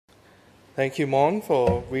Thank you, Mon,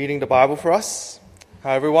 for reading the Bible for us.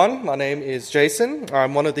 Hi, everyone. My name is Jason.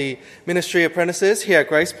 I'm one of the ministry apprentices here at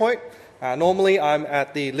Grace Point. Normally, I'm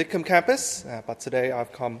at the Lidcombe campus, but today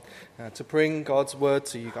I've come to bring God's word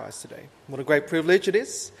to you guys today. What a great privilege it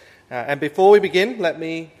is. And before we begin, let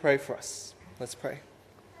me pray for us. Let's pray.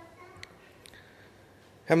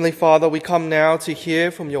 Heavenly Father, we come now to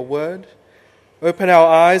hear from your word. Open our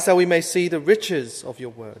eyes that we may see the riches of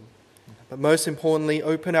your word. But most importantly,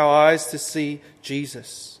 open our eyes to see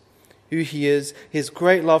Jesus, who he is, his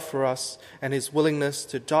great love for us, and his willingness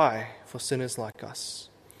to die for sinners like us.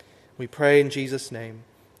 We pray in Jesus' name.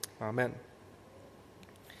 Amen.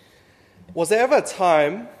 Was there ever a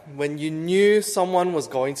time when you knew someone was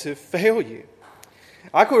going to fail you?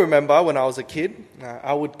 I could remember when I was a kid,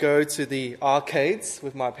 I would go to the arcades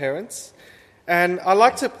with my parents, and I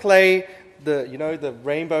liked to play the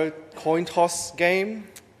rainbow coin toss game.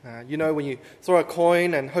 When you throw a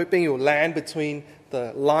coin and hoping it will land between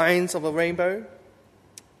the lines of a rainbow.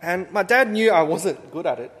 And my dad knew I wasn't good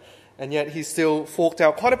at it, and yet he still forked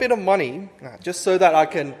out quite a bit of money just so that I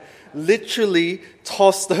can literally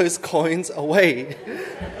toss those coins away.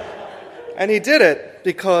 And he did it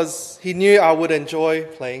because he knew I would enjoy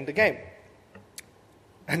playing the game.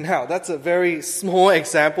 And now, that's a very small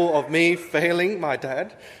example of me failing my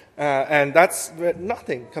dad. And that's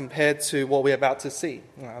nothing compared to what we're about to see.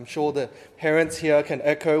 I'm sure the parents here can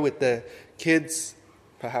echo with the kids,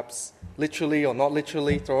 perhaps literally or not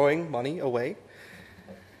literally, throwing money away.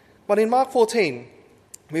 But in Mark 14,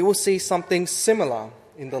 we will see something similar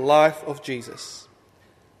in the life of Jesus.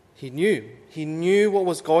 He knew what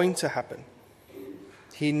was going to happen.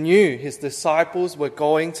 He knew his disciples were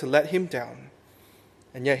going to let him down,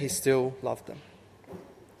 and yet he still loved them.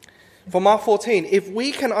 For Mark 14, if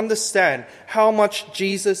we can understand how much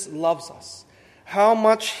Jesus loves us, how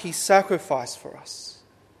much he sacrificed for us,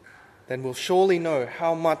 then we'll surely know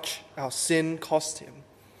how much our sin cost him,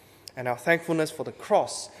 and our thankfulness for the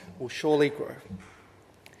cross will surely grow.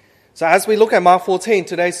 So as we look at Mark 14,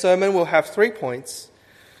 today's sermon will have 3 points.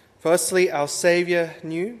 Firstly, our Savior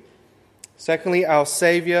knew. Secondly, our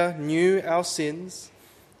Savior knew our sins.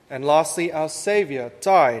 And lastly, our Savior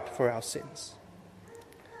died for our sins.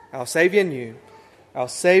 Our Savior knew our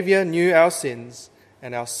sins,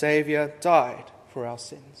 and our Savior died for our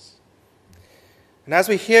sins. And as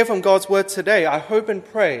we hear from God's word today, I hope and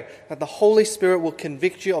pray that the Holy Spirit will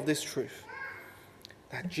convict you of this truth,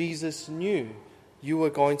 that Jesus knew you were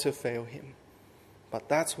going to fail him, but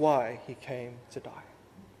that's why he came to die.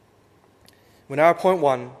 We're now at point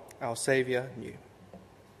 1, our Savior knew.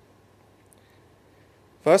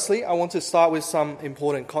 Firstly, I want to start with some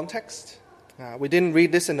important context. We didn't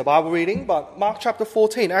read this in the Bible reading, but Mark chapter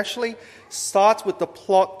 14 actually starts with the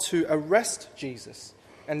plot to arrest Jesus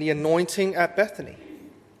and the anointing at Bethany.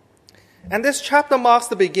 And this chapter marks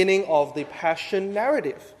the beginning of the Passion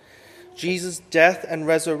narrative, Jesus' death and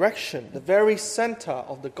resurrection, the very center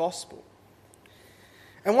of the gospel.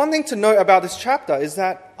 And one thing to note about this chapter is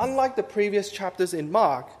that, unlike the previous chapters in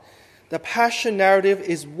Mark, the Passion narrative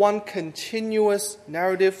is one continuous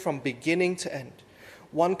narrative from beginning to end.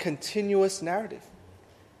 One continuous narrative.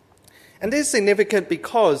 And this is significant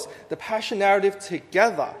because the Passion narrative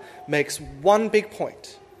together makes one big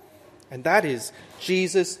point, and that is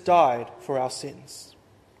Jesus died for our sins.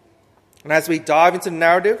 And as we dive into the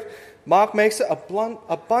narrative, Mark makes it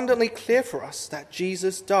abundantly clear for us that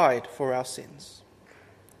Jesus died for our sins.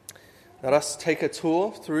 Let us take a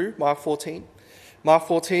tour through Mark 14. Mark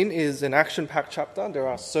 14 is an action-packed chapter. There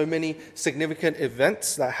are so many significant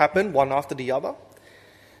events that happen one after the other.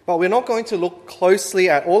 But we're not going to look closely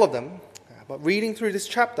at all of them. But reading through this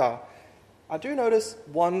chapter, I do notice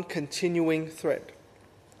one continuing thread.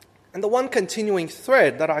 And the one continuing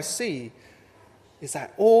thread that I see is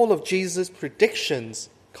that all of Jesus' predictions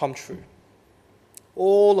come true.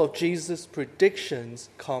 All of Jesus' predictions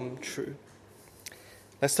come true.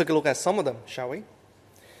 Let's take a look at some of them, shall we?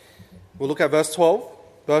 We'll look at verse 12.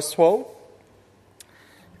 Verse 12.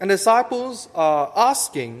 And the disciples are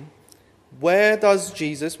asking, where does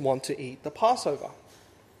Jesus want to eat the Passover?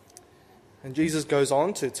 And Jesus goes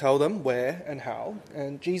on to tell them where and how.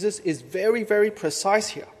 And Jesus is very, very precise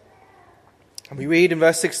here. And we read in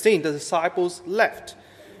verse 16, the disciples left,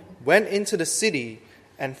 went into the city,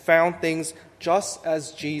 and found things just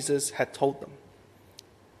as Jesus had told them.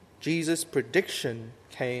 Jesus' prediction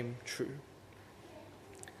came true.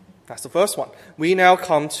 That's the first one. We now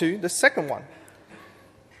come to the second one.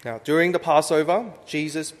 Now, during the Passover,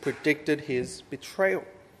 Jesus predicted his betrayal.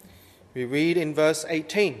 We read in verse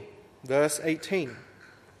 18.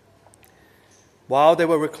 While they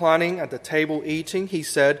were reclining at the table eating, he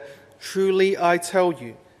said, "Truly I tell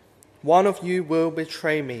you, One of you will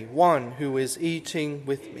betray me, one who is eating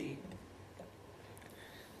with me.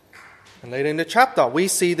 And later in the chapter, we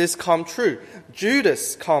see this come true.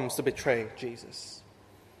 Judas comes to betray Jesus.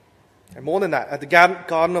 And more than that, at the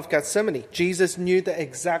Garden of Gethsemane, Jesus knew the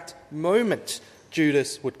exact moment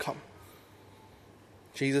Judas would come.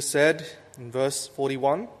 Jesus said in verse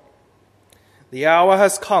 41, "The hour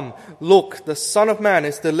has come. Look, the Son of Man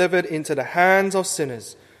is delivered into the hands of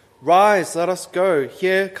sinners. Rise, let us go.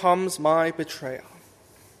 Here comes my betrayer."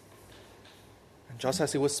 And just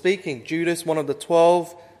as he was speaking, Judas, one of the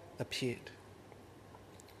 12, appeared.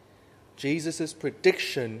 Jesus'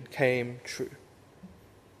 prediction came true.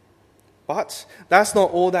 But that's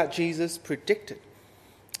not all that Jesus predicted.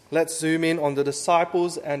 Let's zoom in on the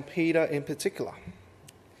disciples and Peter in particular.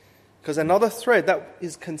 Because another thread that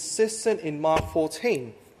is consistent in Mark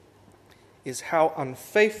 14 is how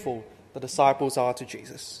unfaithful the disciples are to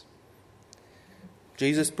Jesus.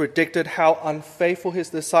 Jesus predicted how unfaithful his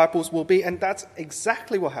disciples will be, and that's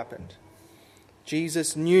exactly what happened.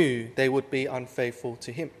 Jesus knew they would be unfaithful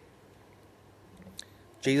to him.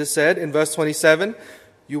 Jesus said in verse 27,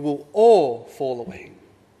 "You will all fall away,"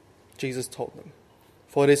 Jesus told them.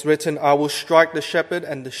 "For it is written, I will strike the shepherd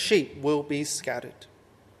and the sheep will be scattered."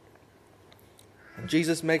 And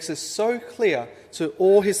Jesus makes it so clear to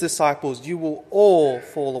all his disciples, you will all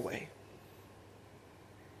fall away.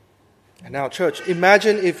 And now, church,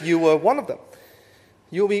 imagine if you were one of them.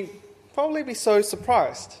 You'll probably be so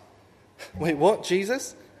surprised. Wait, what,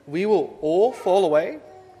 Jesus? We will all fall away?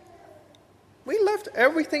 We left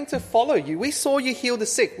everything to follow you. We saw you heal the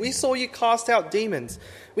sick. We saw you cast out demons.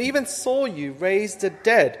 We even saw you raise the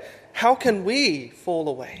dead. How can we fall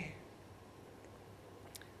away?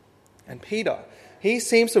 And Peter, he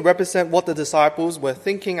seems to represent what the disciples were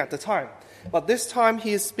thinking at the time. But this time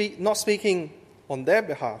he is not speaking on their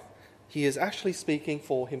behalf. He is actually speaking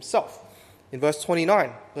for himself. In verse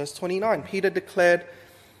 29, Peter declared,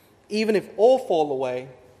 "Even if all fall away,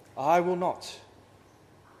 I will not."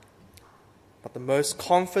 But the most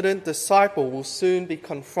confident disciple will soon be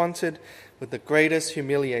confronted with the greatest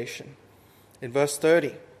humiliation. In verse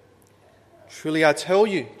 30, "Truly I tell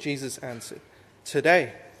you," Jesus answered,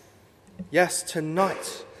 "today, yes,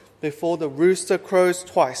 tonight, before the rooster crows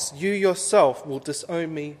twice, you yourself will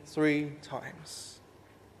disown me 3 times."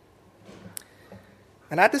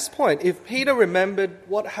 And at this point, if Peter remembered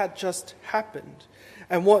what had just happened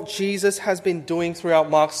and what Jesus has been doing throughout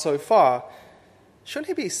Mark so far, shouldn't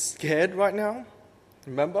he be scared right now?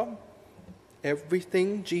 Remember,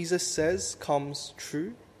 everything Jesus says comes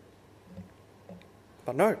true.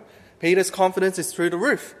 But no, Peter's confidence is through the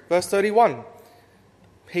roof. Verse 31,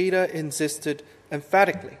 Peter insisted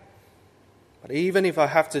emphatically, "But even if I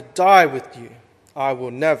have to die with you, I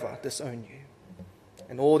will never disown you."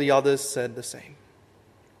 And all the others said the same.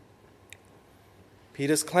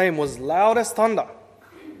 Peter's claim was loud as thunder,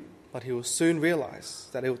 but he will soon realize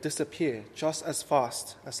that it will disappear just as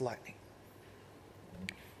fast as lightning.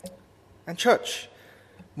 And church,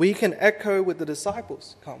 we can echo with the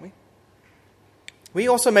disciples, can't we? We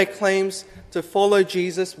also make claims to follow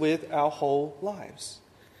Jesus with our whole lives.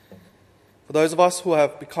 For those of us who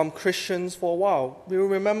have become Christians for a while, we will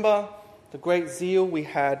remember the great zeal we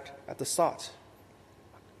had at the start.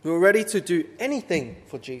 We were ready to do anything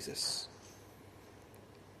for Jesus.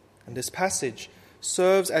 And this passage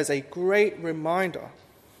serves as a great reminder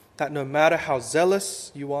that no matter how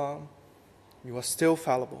zealous you are still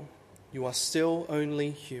fallible. You are still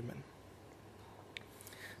only human.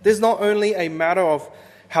 This is not only a matter of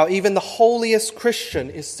how even the holiest Christian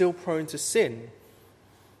is still prone to sin.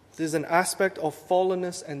 This is an aspect of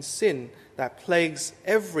fallenness and sin that plagues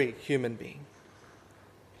every human being.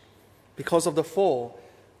 Because of the fall,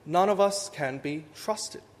 none of us can be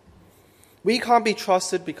trusted. We can't be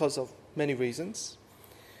trusted because of many reasons.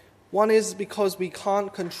 One is because we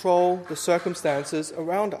can't control the circumstances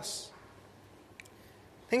around us.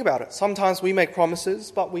 Think about it. Sometimes we make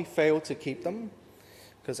promises, but we fail to keep them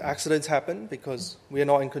because accidents happen, because we are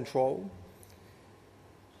not in control.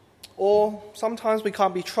 Or sometimes we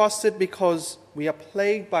can't be trusted because we are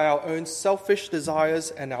plagued by our own selfish desires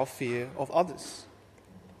and our fear of others.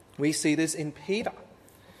 We see this in Peter.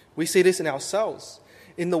 We see this in ourselves,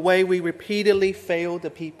 in the way we repeatedly fail the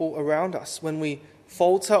people around us, when we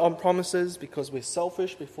falter on promises because we're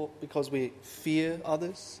selfish, because we fear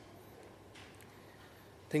others.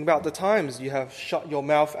 Think about the times you have shut your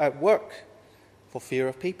mouth at work for fear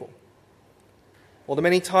of people, or the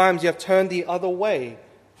many times you have turned the other way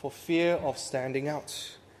for fear of standing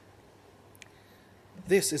out.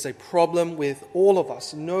 This is a problem with all of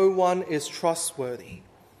us. No one is trustworthy.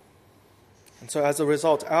 And so as a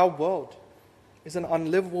result, our world, is an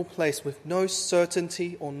unlivable place with no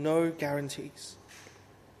certainty or no guarantees.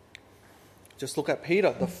 Just look at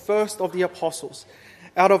Peter, the first of the apostles.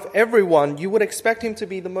 Out of everyone, you would expect him to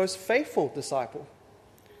be the most faithful disciple.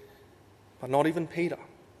 But not even Peter.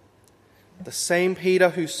 The same Peter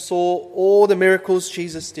who saw all the miracles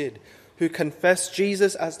Jesus did, who confessed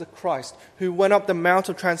Jesus as the Christ, who went up the Mount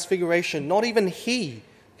of Transfiguration, not even he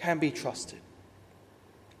can be trusted.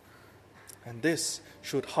 And this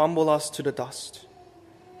should humble us to the dust.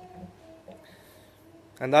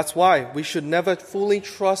 And that's why we should never fully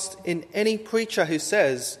trust in any preacher who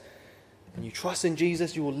says, when you trust in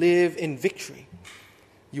Jesus, you will live in victory.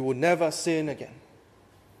 You will never sin again.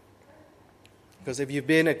 Because if you've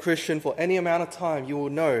been a Christian for any amount of time, you will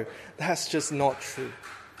know that's just not true.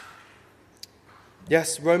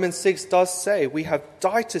 Yes, Romans 6 does say we have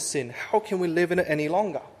died to sin. How can we live in it any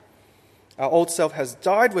longer? Our old self has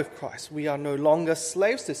died with Christ. We are no longer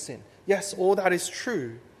slaves to sin. Yes, all that is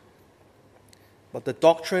true. But the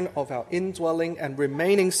doctrine of our indwelling and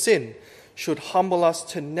remaining sin should humble us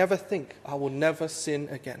to never think, I will never sin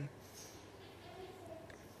again.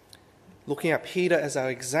 Looking at Peter as our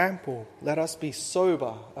example, let us be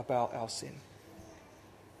sober about our sin.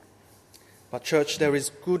 But church, there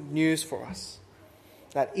is good news for us,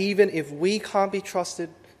 that even if we can't be trusted,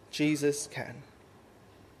 Jesus can.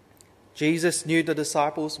 Jesus knew the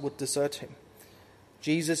disciples would desert him.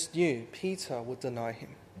 Jesus knew Peter would deny him.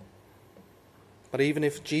 But even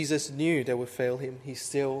if Jesus knew they would fail him, he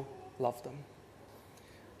still loved them.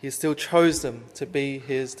 He still chose them to be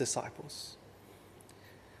his disciples.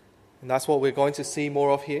 And that's what we're going to see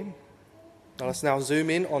more of here. Now let's now zoom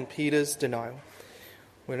in on Peter's denial.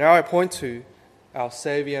 We're now at point 2, our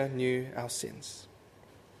Savior knew our sins.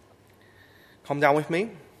 Come down with me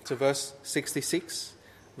to verse 66.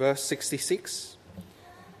 Verse 66.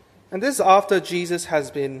 And this is after Jesus has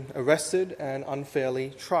been arrested and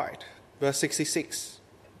unfairly tried. Verse 66.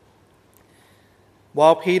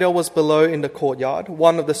 While Peter was below in the courtyard,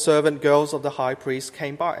 one of the servant girls of the high priest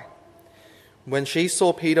came by. When she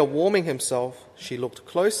saw Peter warming himself, she looked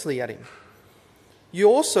closely at him. You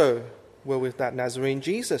also were with that Nazarene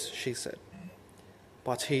Jesus, she said.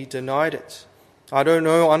 But he denied it. I don't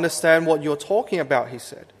understand what you're talking about, he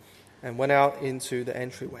said, and went out into the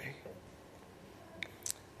entryway.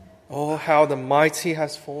 Oh, how the mighty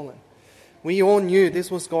has fallen. We all knew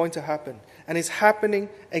this was going to happen, and it's happening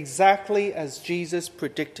exactly as Jesus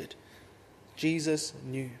predicted. Jesus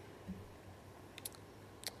knew.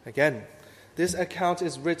 Again, this account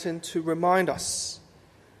is written to remind us,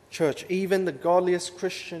 church, even the godliest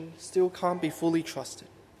Christian still can't be fully trusted.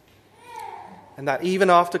 And that even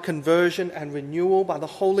after conversion and renewal by the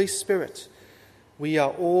Holy Spirit, we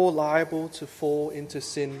are all liable to fall into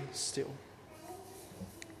sin still.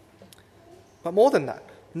 But more than that,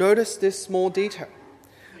 notice this small detail.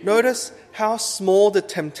 Notice how small the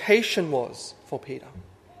temptation was for Peter.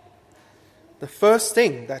 The first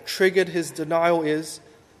thing that triggered his denial is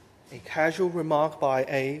a casual remark by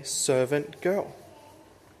a servant girl.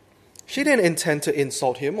 She didn't intend to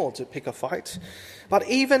insult him or to pick a fight, but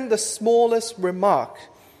even the smallest remark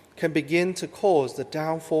can begin to cause the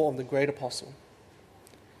downfall of the great apostle.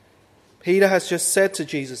 Peter has just said to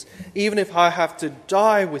Jesus, even if I have to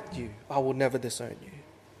die with you, I will never disown you.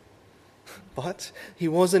 But he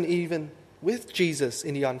wasn't even with Jesus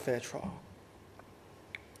in the unfair trial.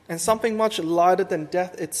 And something much lighter than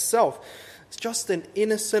death itself, it's just an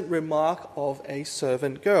innocent remark of a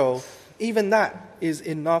servant girl. Even that is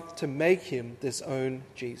enough to make him disown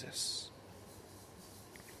Jesus.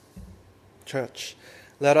 Church,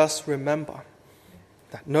 let us remember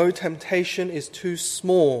that no temptation is too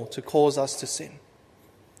small to cause us to sin.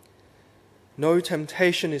 No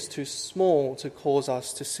temptation is too small to cause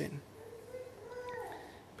us to sin.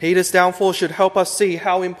 Peter's downfall should help us see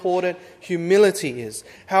how important humility is,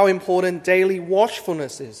 how important daily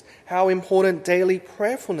watchfulness is, how important daily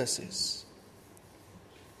prayerfulness is.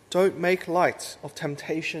 Don't make light of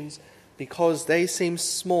temptations because they seem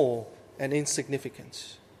small and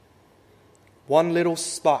insignificant. One little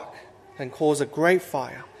spark can cause a great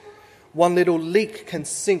fire. One little leak can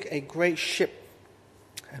sink a great ship.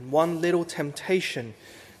 And one little temptation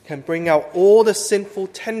can bring out all the sinful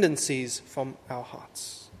tendencies from our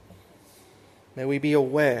hearts. May we be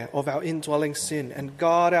aware of our indwelling sin and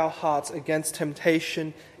guard our hearts against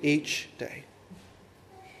temptation each day.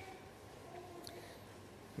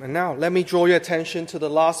 And now, let me draw your attention to the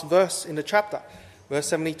last verse in the chapter, verse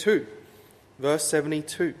 72. Verse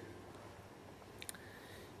 72.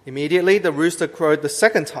 Immediately the rooster crowed the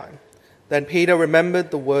second time. Then Peter remembered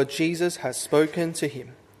the word Jesus had spoken to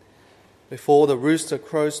him. Before the rooster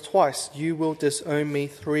crows twice, you will disown me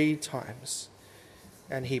 3 times.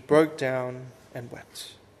 and he broke down and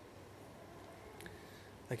wept.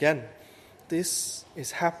 Again, this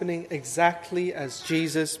is happening exactly as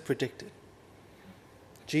Jesus predicted.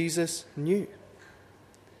 Jesus knew.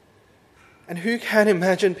 And who can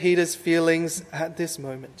imagine Peter's feelings at this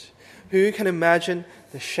moment? Who can imagine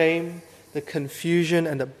the shame, the confusion,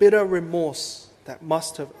 and the bitter remorse that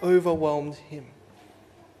must have overwhelmed him?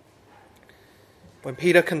 When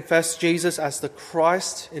Peter confessed Jesus as the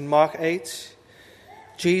Christ in Mark 8,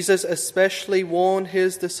 Jesus especially warned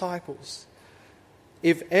his disciples,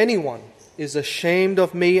 "If anyone is ashamed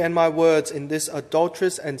of me and my words in this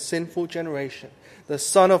adulterous and sinful generation, the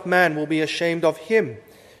Son of Man will be ashamed of him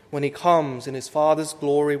when he comes in his Father's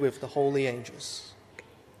glory with the holy angels."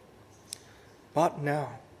 But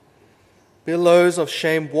now, billows of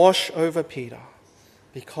shame wash over Peter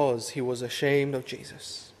because he was ashamed of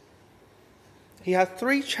Jesus. He had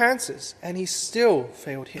 3 chances and he still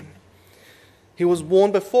failed him. He was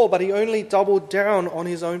warned before, but he only doubled down on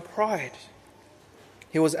his own pride.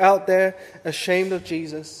 He was out there ashamed of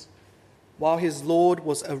Jesus while his Lord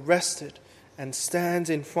was arrested and stands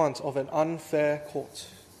in front of an unfair court.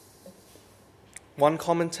 One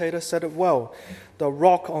commentator said it well: the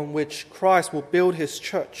rock on which Christ will build his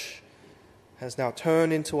church has now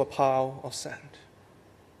turned into a pile of sand.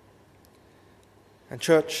 And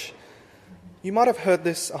church, you might have heard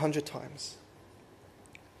this 100 times.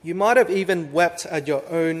 You might have even wept at your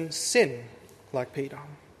own sin, like Peter.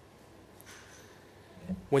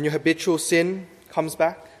 When your habitual sin comes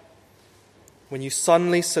back, when you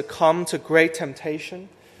suddenly succumb to great temptation,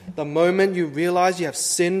 the moment you realize you have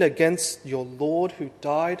sinned against your Lord who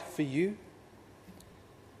died for you.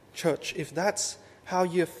 Church, if that's how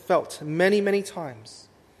you have felt many, many times,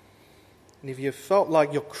 and if you have felt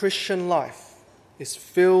like your Christian life is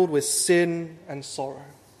filled with sin and sorrow,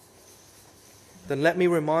 then let me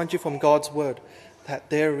remind you from God's word that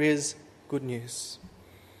there is good news.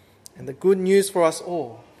 And the good news for us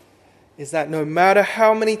all is that no matter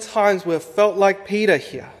how many times we've felt like Peter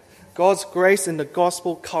here, God's grace in the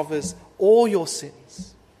gospel covers all your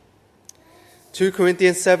sins. 2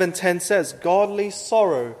 Corinthians 7:10 says, "Godly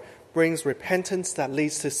sorrow brings repentance that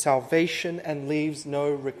leads to salvation and leaves no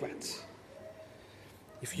regret."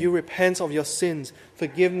 If you repent of your sins,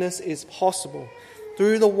 forgiveness is possible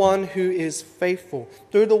through the one who is faithful,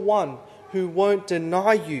 through the one who won't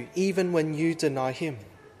deny you even when you deny him,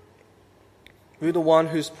 through the one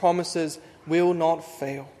whose promises will not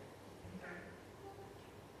fail.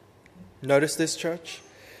 Notice this, church.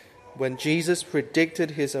 When Jesus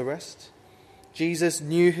predicted his arrest, Jesus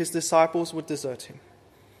knew his disciples would desert him.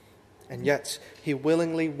 And yet, he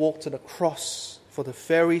willingly walked to the cross for the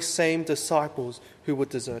very same disciples who would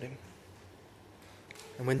desert him.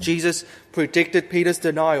 And when Jesus predicted Peter's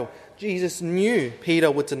denial, Jesus knew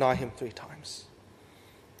Peter would deny him 3 times.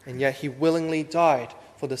 And yet he willingly died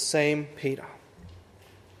for the same Peter.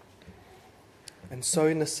 And so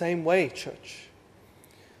in the same way, church,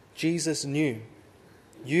 Jesus knew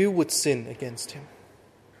you would sin against him.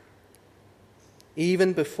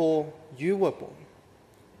 Even before you were born,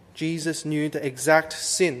 Jesus knew the exact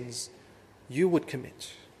sins you would commit.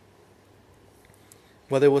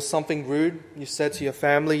 Whether it was something rude you said to your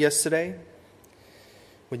family yesterday,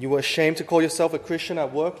 when you were ashamed to call yourself a Christian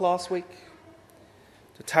at work last week,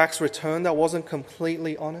 the tax return that wasn't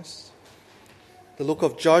completely honest, the look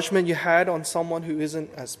of judgment you had on someone who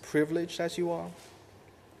isn't as privileged as you are,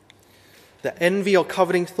 the envy or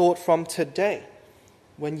coveting thought from today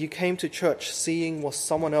when you came to church seeing what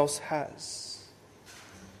someone else has,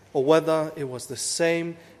 or whether it was the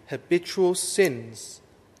same habitual sins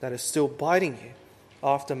that is still biting you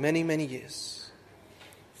after many, many years,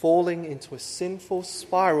 falling into a sinful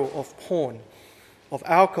spiral of porn, of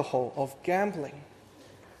alcohol, of gambling,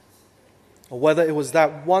 or whether it was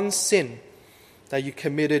that one sin that you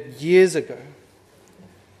committed years ago,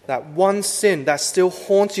 that one sin that still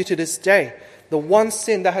haunts you to this day, the one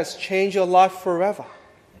sin that has changed your life forever.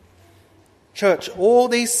 Church, all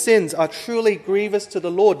these sins are truly grievous to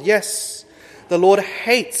the Lord. Yes, the Lord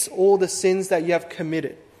hates all the sins that you have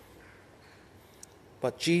committed.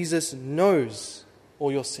 But Jesus knows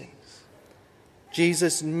all your sins.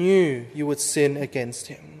 Jesus knew you would sin against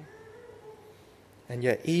him. And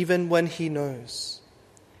yet, even when he knows,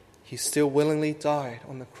 he still willingly died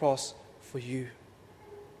on the cross for you.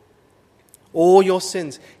 All your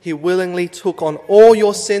sins, he willingly took on all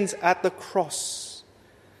your sins at the cross.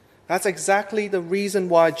 That's exactly the reason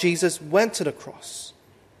why Jesus went to the cross.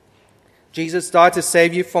 Jesus died to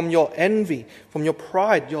save you from your envy, from your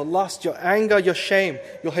pride, your lust, your anger, your shame,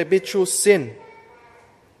 your habitual sin.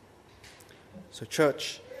 So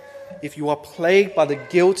church, if you are plagued by the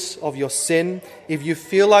guilt of your sin, if you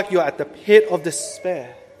feel like you're at the pit of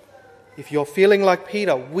despair, if you're feeling like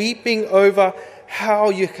Peter, weeping over how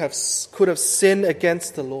you could have sinned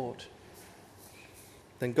against the Lord,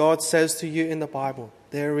 then God says to you in the Bible,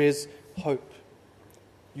 there is hope.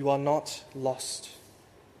 You are not lost.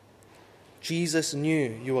 Jesus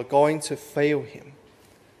knew you were going to fail him,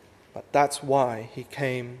 but that's why he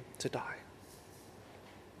came to die.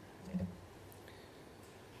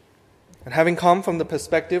 And having come from the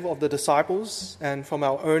perspective of the disciples and from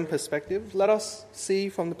our own perspective, let us see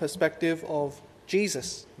from the perspective of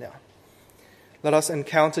Jesus now. Let us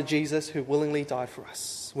encounter Jesus who willingly died for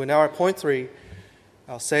us. We're now at point 3.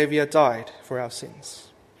 Our Savior died for our sins.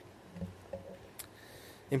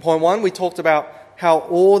 In point 1, we talked about how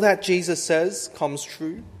all that Jesus says comes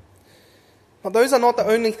true. But those are not the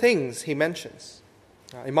only things he mentions.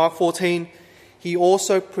 In Mark 14, he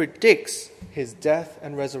also predicts his death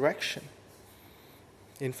and resurrection.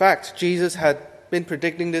 In fact, Jesus had been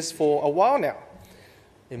predicting this for a while now.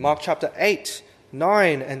 In Mark chapter 8,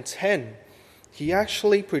 9, and 10, he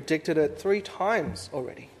actually predicted it 3 times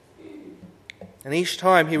already. And each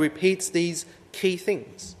time he repeats these key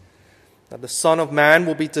things. That the Son of Man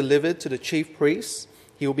will be delivered to the chief priests,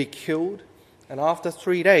 he will be killed, and after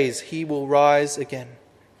 3 days he will rise again.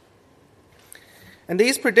 And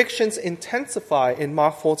these predictions intensify in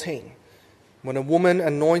Mark 14. When a woman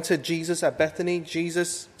anointed Jesus at Bethany,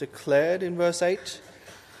 Jesus declared in verse 8,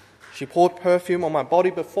 "She poured perfume on my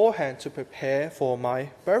body beforehand to prepare for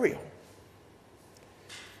my burial."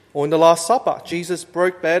 Or in the Last Supper, Jesus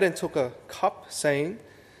broke bread and took a cup, saying,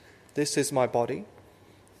 "This is my body,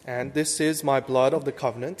 and this is my blood of the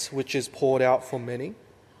covenant, which is poured out for many."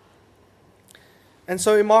 And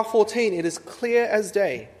so in Mark 14, it is clear as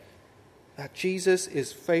day that Jesus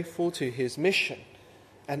is faithful to his mission,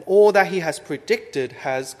 and all that he has predicted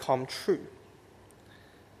has come true.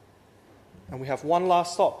 And we have one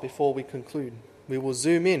last stop before we conclude. We will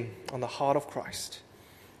zoom in on the heart of Christ.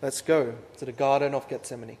 Let's go to the Garden of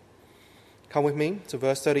Gethsemane. Come with me to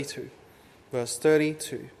verse 32. Verse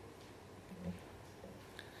 32.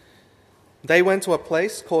 They went to a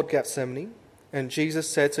place called Gethsemane, and Jesus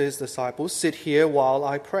said to his disciples, "Sit here while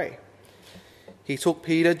I pray." He took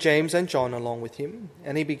Peter, James, and John along with him,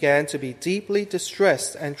 and he began to be deeply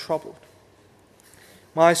distressed and troubled.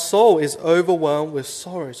 "My soul is overwhelmed with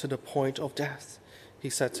sorrow to the point of death," he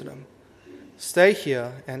said to them. "Stay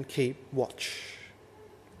here and keep watch."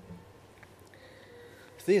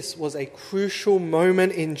 This was a crucial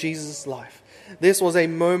moment in Jesus' life. This was a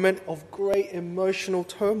moment of great emotional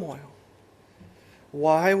turmoil.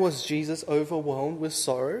 Why was Jesus overwhelmed with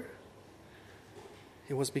sorrow?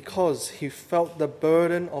 It was because he felt the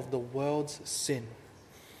burden of the world's sin,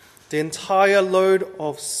 the entire load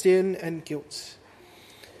of sin and guilt.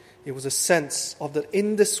 It was a sense of the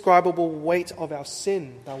indescribable weight of our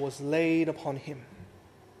sin that was laid upon him.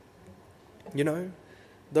 You know,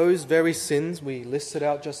 those very sins we listed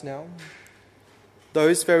out just now,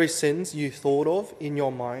 those very sins you thought of in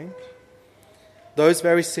your mind, those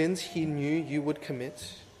very sins he knew you would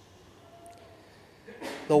commit.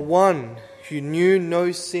 The one who knew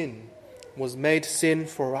no sin was made sin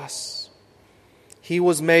for us. He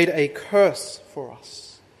was made a curse for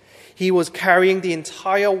us. He was carrying the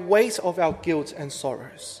entire weight of our guilt and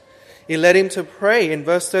sorrows. It led him to pray in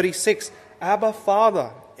verse 36, "Abba,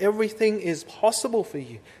 Father, everything is possible for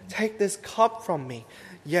you. Take this cup from me,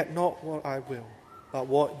 yet not what I will, but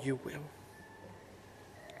what you will."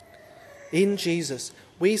 In Jesus,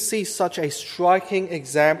 we see such a striking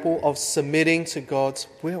example of submitting to God's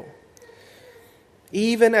will.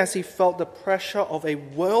 Even as he felt the pressure of a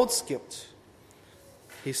world's guilt,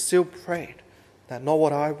 he still prayed that not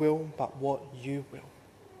what I will, but what you will.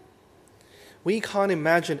 We can't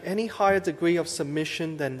imagine any higher degree of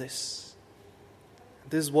submission than this.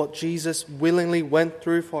 This is what Jesus willingly went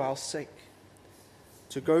through for our sake.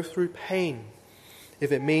 To go through pain,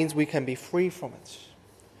 if it means we can be free from it.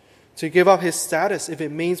 To give up his status, if it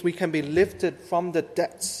means we can be lifted from the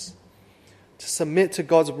depths. To submit to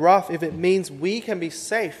God's wrath, if it means we can be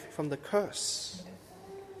safe from the curse.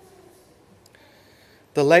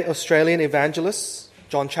 The late Australian evangelist,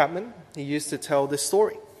 John Chapman, he used to tell this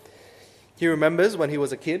story. He remembers when he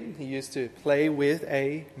was a kid, he used to play with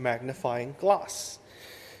a magnifying glass.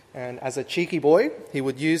 And as a cheeky boy, he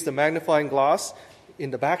would use the magnifying glass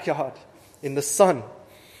in the backyard, in the sun,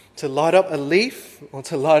 to light up a leaf or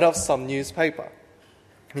to light up some newspaper.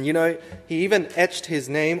 And you know, he even etched his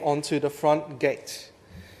name onto the front gate.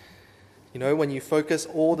 You know, when you focus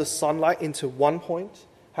all the sunlight into one point,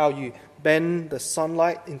 how you bend the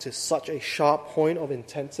sunlight into such a sharp point of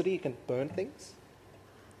intensity, it can burn things.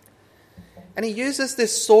 And he uses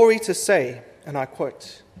this story to say, and I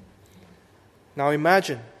quote, "Now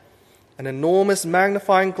imagine an enormous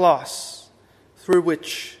magnifying glass through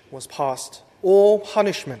which was passed all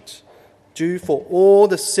punishment due for all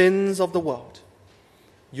the sins of the world.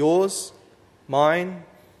 Yours, mine,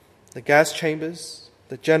 the gas chambers,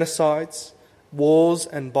 the genocides, wars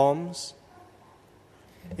and bombs.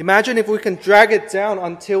 Imagine if we can drag it down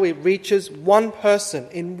until it reaches one person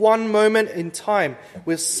in one moment in time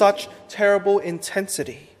with such terrible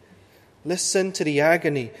intensity. Listen to the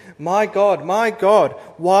agony. My God,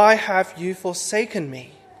 why have you forsaken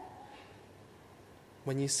me?"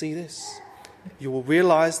 When you see this, you will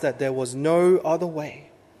realize that there was no other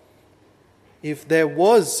way. If there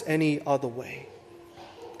was any other way,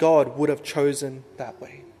 God would have chosen that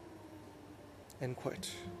way. End quote.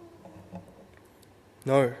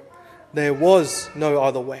 No, there was no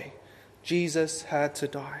other way. Jesus had to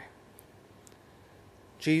die.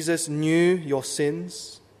 Jesus knew your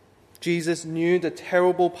sins. Jesus knew the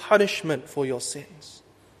terrible punishment for your sins.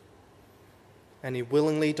 And he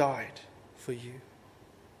willingly died for you.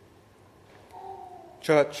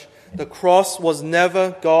 Church, the cross was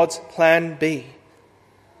never God's plan B.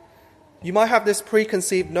 You might have this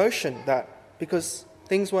preconceived notion that because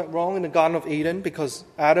things went wrong in the Garden of Eden, because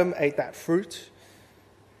Adam ate that fruit,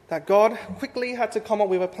 that God quickly had to come up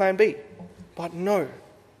with a plan B. But no,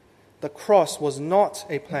 the cross was not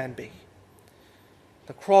a plan B.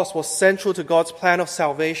 The cross was central to God's plan of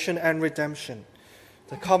salvation and redemption.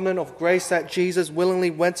 The covenant of grace that Jesus willingly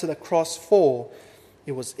went to the cross for,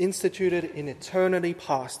 it was instituted in eternity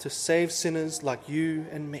past to save sinners like you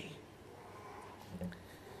and me.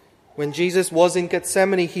 When Jesus was in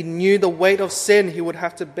Gethsemane, he knew the weight of sin he would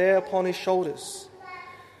have to bear upon his shoulders.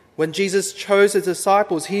 When Jesus chose his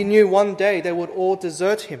disciples, he knew one day they would all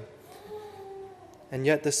desert him. And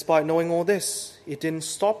yet, despite knowing all this, it didn't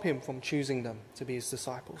stop him from choosing them to be his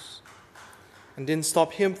disciples. And didn't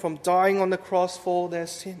stop him from dying on the cross for their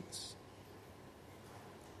sins.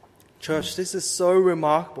 Church, this is so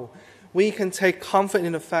remarkable. We can take comfort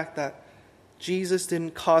in the fact that Jesus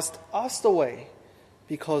didn't cast us away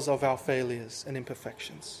because of our failures and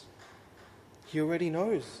imperfections. He already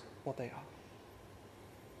knows what they are.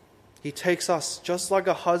 He takes us just like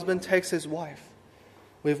a husband takes his wife,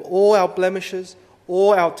 with all our blemishes,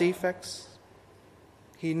 all our defects.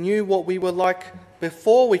 He knew what we were like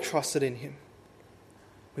before we trusted in him.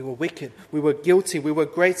 We were wicked, we were guilty, we were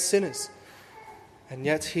great sinners, and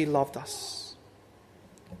yet he loved us.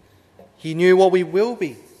 He knew what we will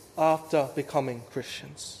be after becoming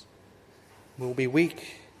Christians. We will be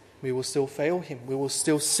weak, we will still fail him, we will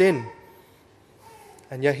still sin,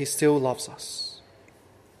 and yet he still loves us.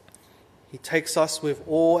 He takes us with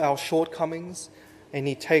all our shortcomings, and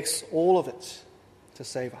he takes all of it to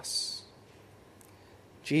save us.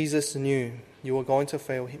 Jesus knew you were going to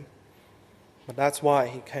fail him, but that's why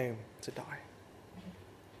he came to die.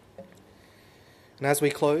 And as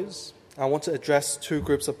we close, I want to address two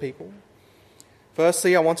groups of people.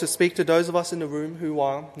 Firstly, I want to speak to those of us in the room who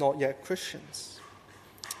are not yet Christians,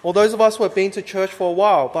 or those of us who have been to church for a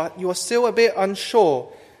while, but you are still a bit unsure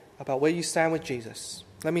about where you stand with Jesus.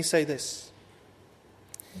 Let me say this.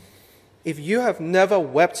 If you have never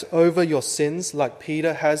wept over your sins like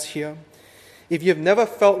Peter has here, if you've never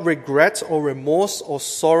felt regret or remorse or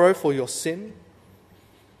sorrow for your sin,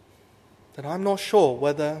 then I'm not sure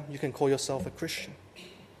whether you can call yourself a Christian.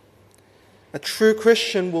 A true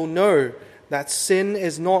Christian will know that sin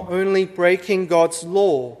is not only breaking God's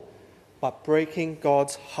law, but breaking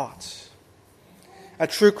God's heart. A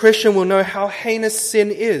true Christian will know how heinous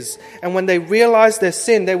sin is, and when they realize their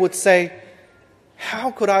sin, they would say,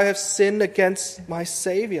 "How could I have sinned against my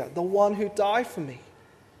Savior, the one who died for me?"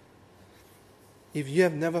 If you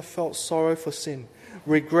have never felt sorrow for sin,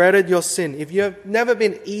 regretted your sin, if you have never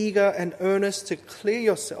been eager and earnest to clear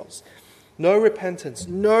yourselves, no repentance,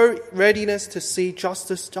 no readiness to see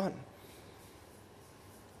justice done,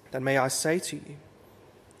 then may I say to you,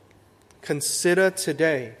 consider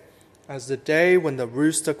today as the day when the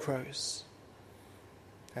rooster crows.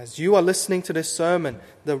 As you are listening to this sermon,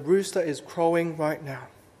 the rooster is crowing right now.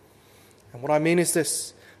 And what I mean is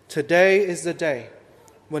this: today is the day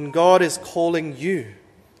when God is calling you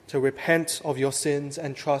to repent of your sins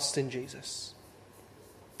and trust in Jesus.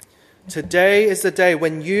 Today is the day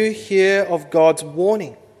when you hear of God's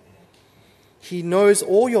warning. He knows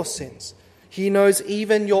all your sins. He knows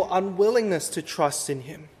even your unwillingness to trust in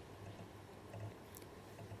him.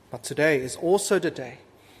 But today is also the day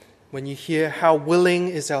when you hear how willing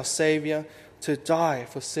is our Savior to die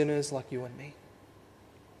for sinners like you and me.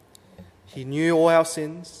 He knew all our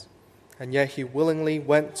sins, and yet he willingly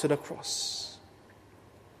went to the cross.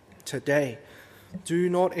 today. Do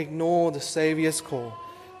not ignore the Saviour's call.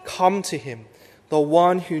 Come to him, the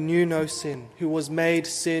one who knew no sin, who was made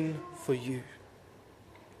sin for you.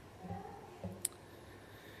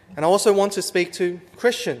 And I also want to speak to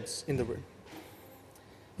Christians in the room.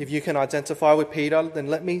 If you can identify with Peter, then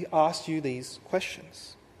let me ask you these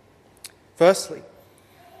questions. Firstly,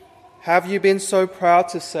 have you been so proud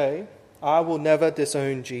to say, I will never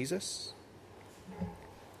disown Jesus?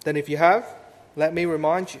 Then if you have, let me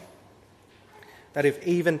remind you that if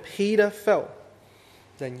even Peter fell,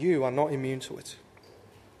 then you are not immune to it.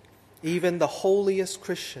 Even the holiest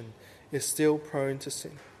Christian is still prone to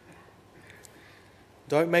sin.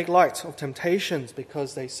 Don't make light of temptations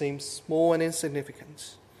because they seem small and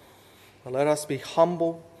insignificant. But let us be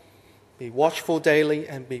humble, be watchful daily,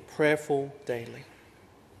 and be prayerful daily.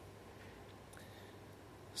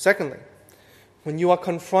 Secondly, when you are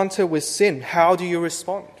confronted with sin, how do you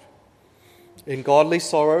respond? In godly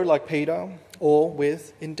sorrow like Peter, or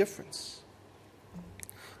with indifference?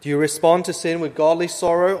 Do you respond to sin with godly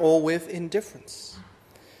sorrow or with indifference?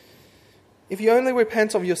 If you only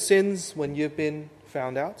repent of your sins when you've been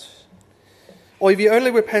found out, or if you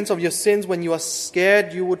only repent of your sins when you are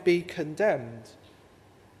scared you would be condemned,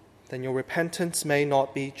 then your repentance may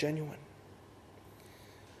not be genuine.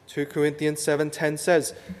 2 Corinthians 7:10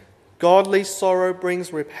 says, godly sorrow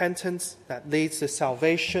brings repentance that leads to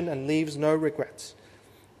salvation and leaves no regret.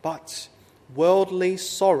 But worldly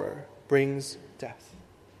sorrow brings death.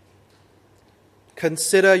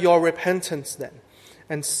 Consider your repentance then,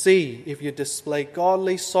 and see if you display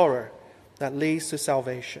godly sorrow that leads to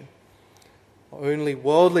salvation, or only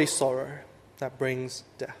worldly sorrow that brings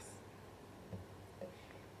death.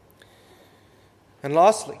 And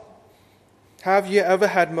lastly, have you ever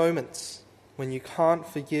had moments when you can't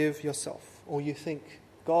forgive yourself, or you think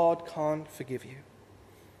God can't forgive you?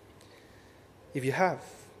 If you have,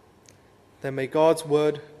 then may God's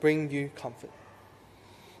word bring you comfort,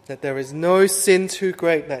 that there is no sin too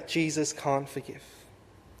great that Jesus can't forgive.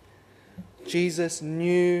 Jesus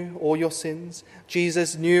knew all your sins.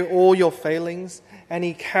 Jesus knew all your failings, and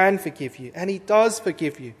he can forgive you, and he does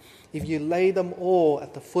forgive you if you lay them all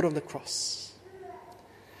at the foot of the cross.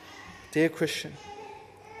 Dear Christian,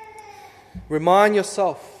 remind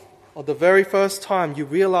yourself of the very first time you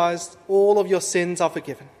realized all of your sins are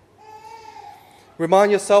forgiven.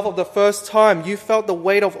 Remind yourself of the first time you felt the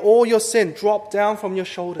weight of all your sin drop down from your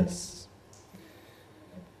shoulders.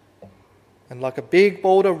 And like a big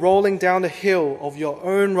boulder rolling down the hill of your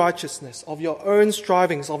own righteousness, of your own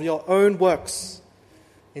strivings, of your own works,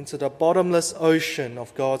 into the bottomless ocean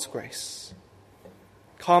of God's grace.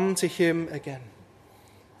 Come to him again.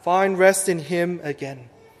 Find rest in him again.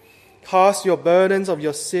 Cast your burdens of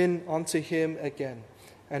your sin onto him again,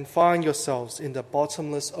 and find yourselves in the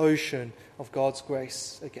bottomless ocean of God's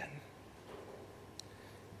grace again.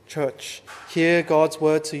 Church, hear God's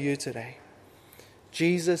word to you today.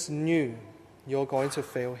 Jesus knew you're going to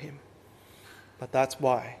fail him, but that's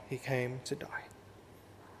why he came to die.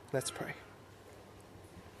 Let's pray.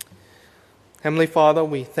 Heavenly Father,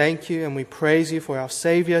 we thank you and we praise you for our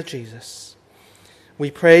Savior, Jesus. We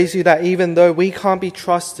praise you that even though we can't be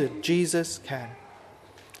trusted, Jesus can.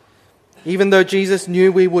 Even though Jesus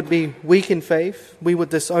knew we would be weak in faith, we would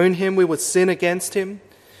disown him, we would sin against him,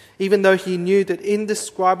 even though he knew the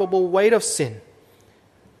indescribable weight of sin,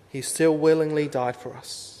 he still willingly died for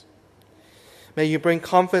us. May you bring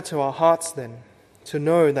comfort to our hearts then, to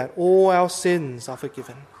know that all our sins are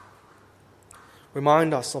forgiven.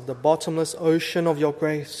 Remind us of the bottomless ocean of your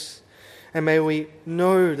grace, and may we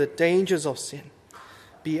know the dangers of sin.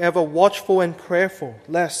 Be ever watchful and prayerful,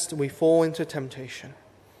 lest we fall into temptation.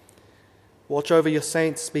 Watch over your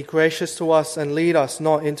saints, be gracious to us, and lead us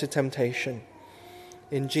not into temptation.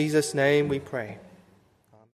 In Jesus' name we pray.